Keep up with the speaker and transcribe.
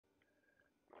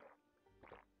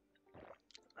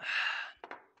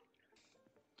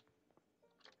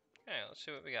let's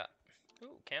see what we got.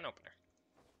 Ooh, can opener.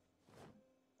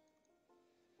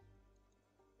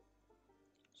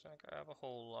 Let's not grab a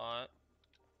whole lot.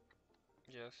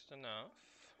 Just enough.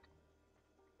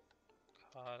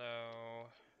 Auto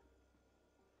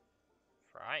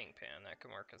frying pan, that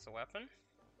can work as a weapon.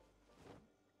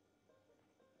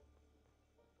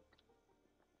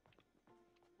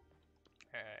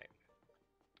 Alright.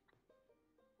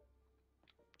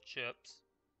 Chips.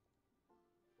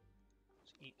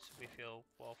 Let's eat so we feel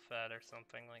well fed or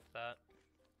something like that.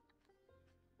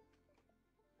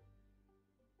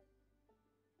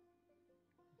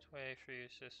 Which way for your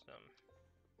system?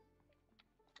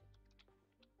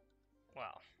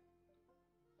 Wow.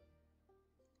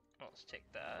 Well, let's take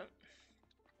that.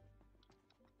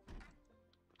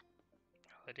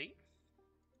 Hoodie.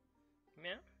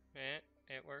 Yeah,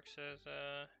 it works as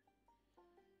a...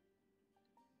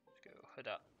 Let's go hood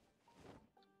up.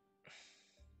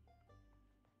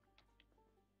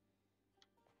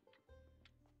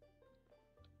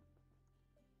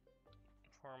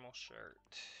 Formal shirt.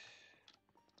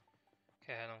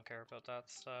 Okay, I don't care about that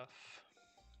stuff.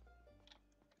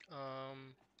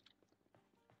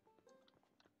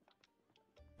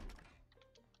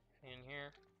 In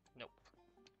here? Nope.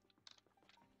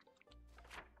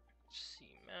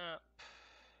 See map.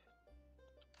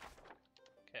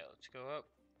 Okay, let's go up.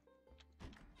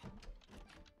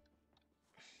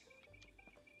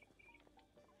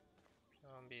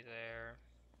 Zombie there.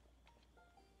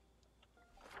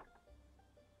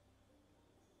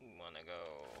 We wanna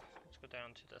go. Let's go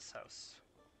down to this house.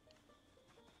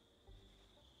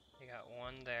 You got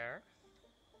one there.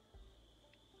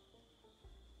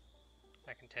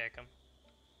 I can take him.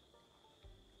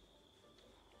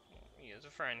 He is a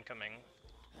friend coming.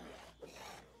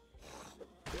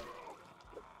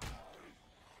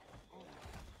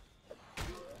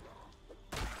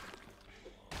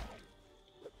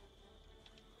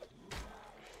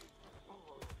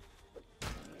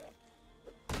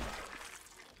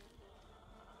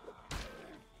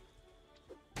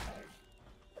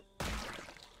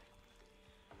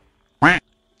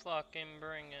 Fucking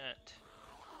bring it.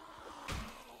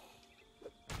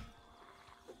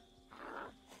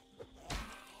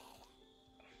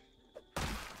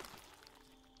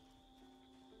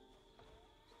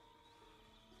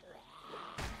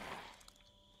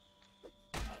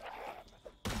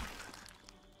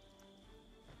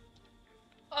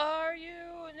 Are you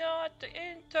not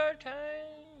entertained?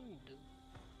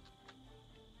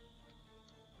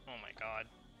 Oh my god.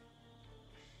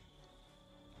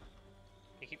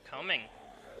 They keep coming.